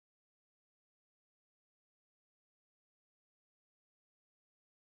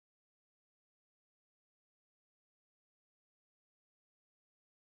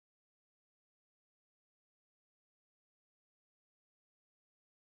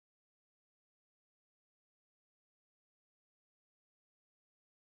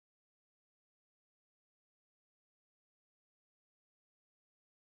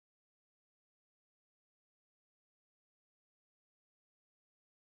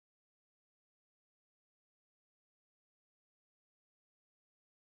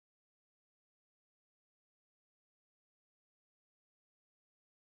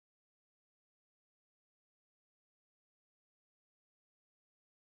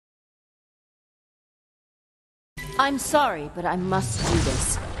I'm sorry, but I must do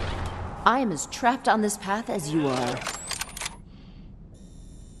this. I am as trapped on this path as you are.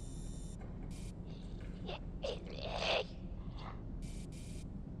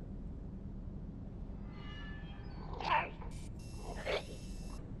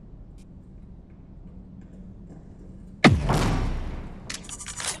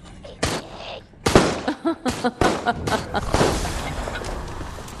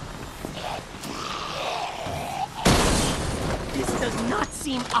 This does not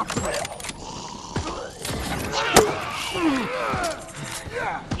seem optimal.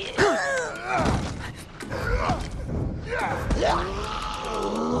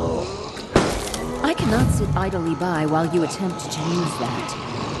 I cannot sit idly by while you attempt to use that.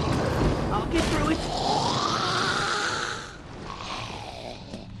 I'll get through it.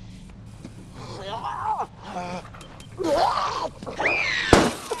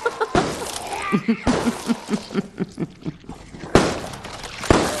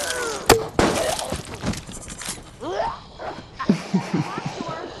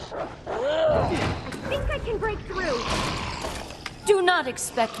 I think I can break through. Do not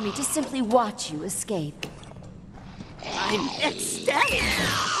expect me to simply watch you escape. I'm ecstatic.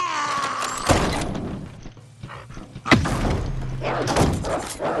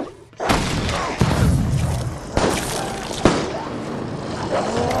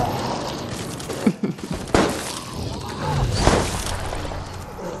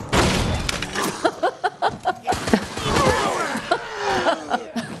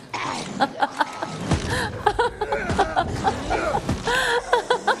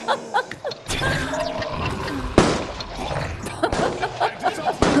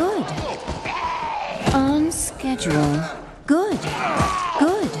 Good. On schedule. Good.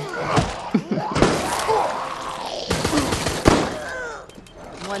 Good.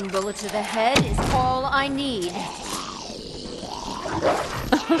 One bullet to the head is all I need.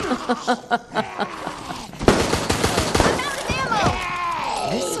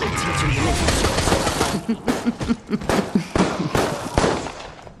 This will teach him to make a choice.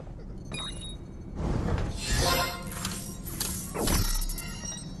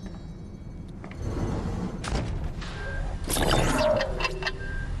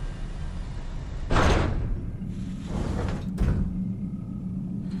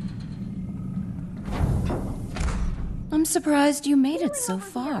 I'm surprised you made it so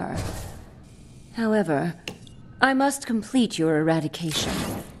far. However, I must complete your eradication.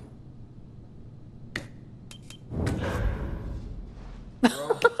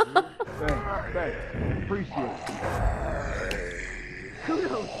 Thanks. Appreciate it.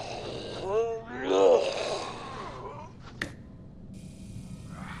 Kudos.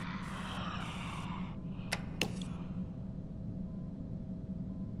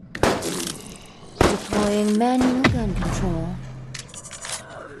 Deploying manual gun control.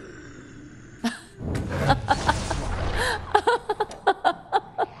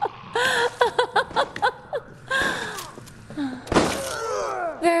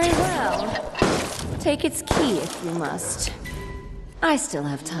 Very well. Take its key if you must. I still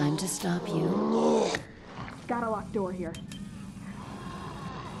have time to stop you. Got a locked door here.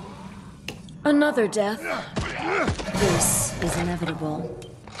 Another death. This is inevitable.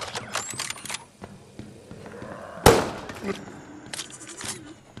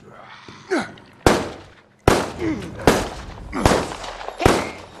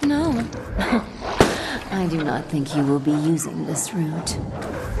 No. I do not think you will be using this route.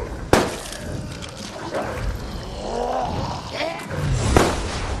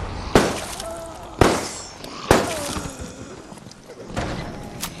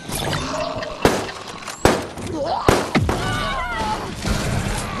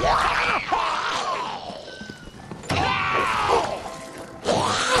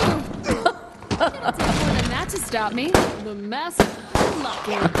 More than that to stop me. The mess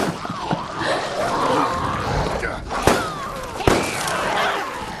unlocking.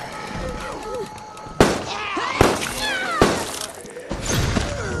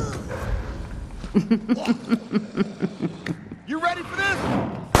 You ready for this?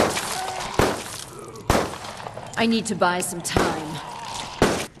 I need to buy some time.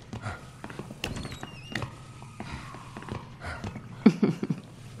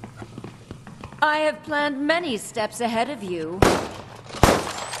 I have planned many steps ahead of you.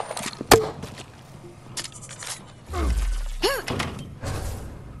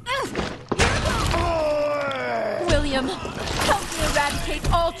 William, help me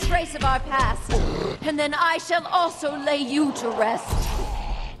eradicate all trace of our past, and then I shall also lay you to rest.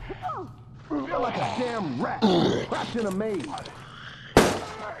 Feel like a damn rat trapped in a maze.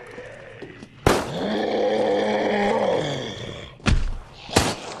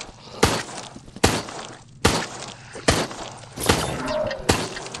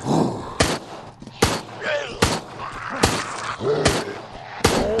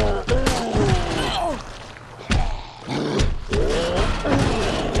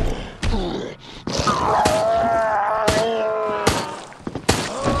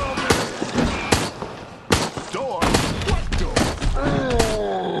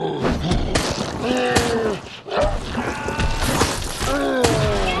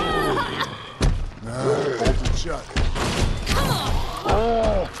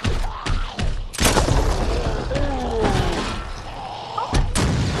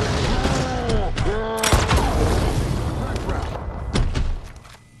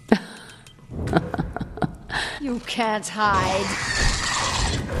 You can't hide.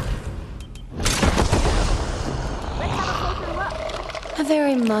 Let's have a closer look. A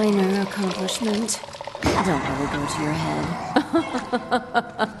very minor accomplishment. Don't let it go to your head.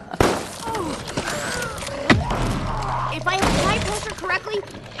 If I apply pressure correctly,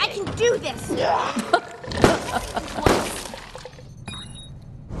 I can do this.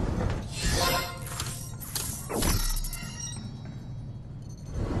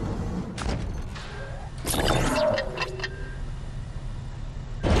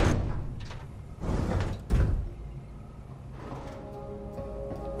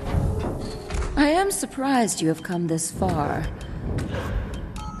 I am surprised you have come this far.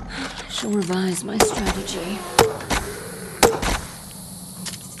 I shall revise my strategy.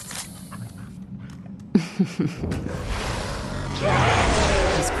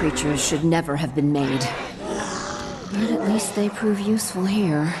 These creatures should never have been made. But at least they prove useful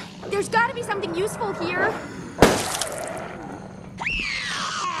here. There's gotta be something useful here.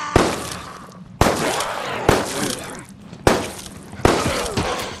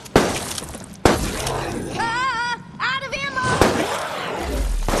 Ah! Out of ammo!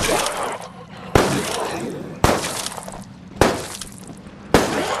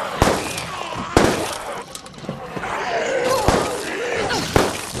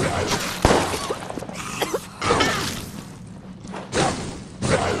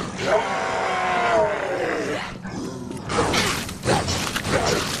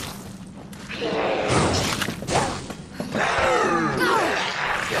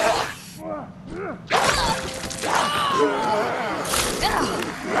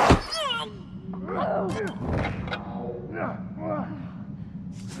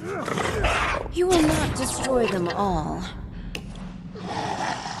 You will not destroy them all.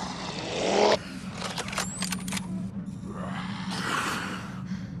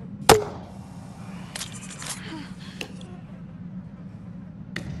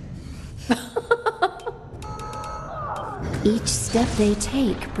 Each step they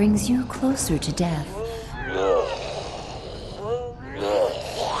take brings you closer to death.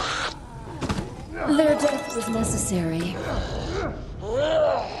 Their death was necessary.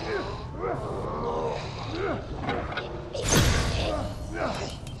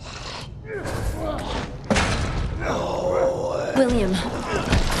 William,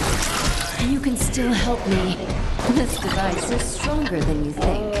 you can still help me. This device is stronger than you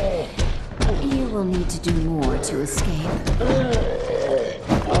think. You will need to do more to escape.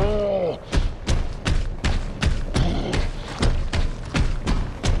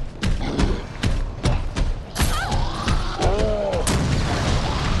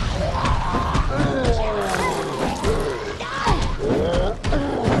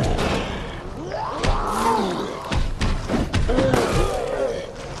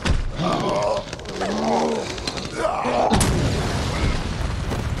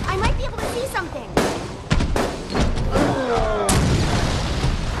 I might be able to see something.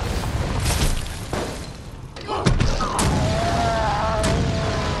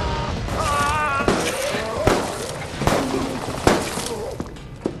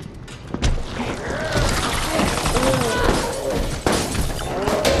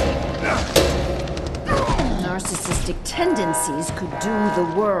 Narcissistic tendencies could doom the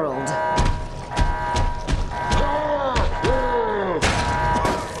world.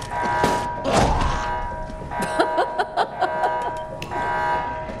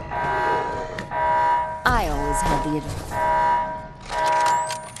 I always had the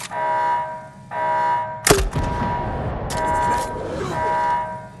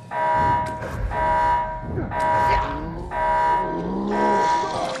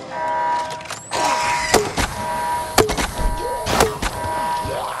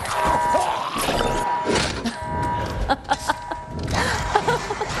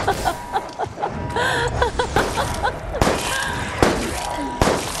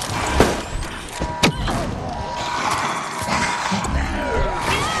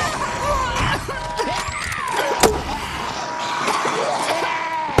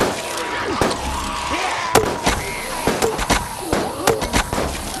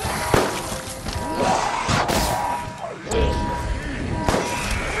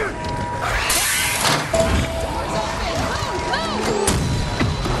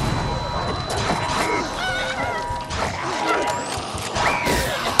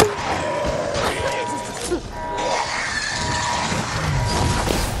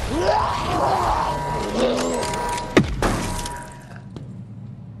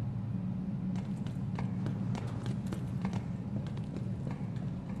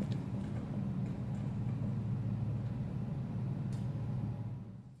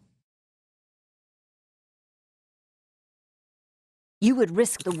You would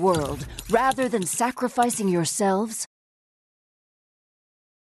risk the world rather than sacrificing yourselves?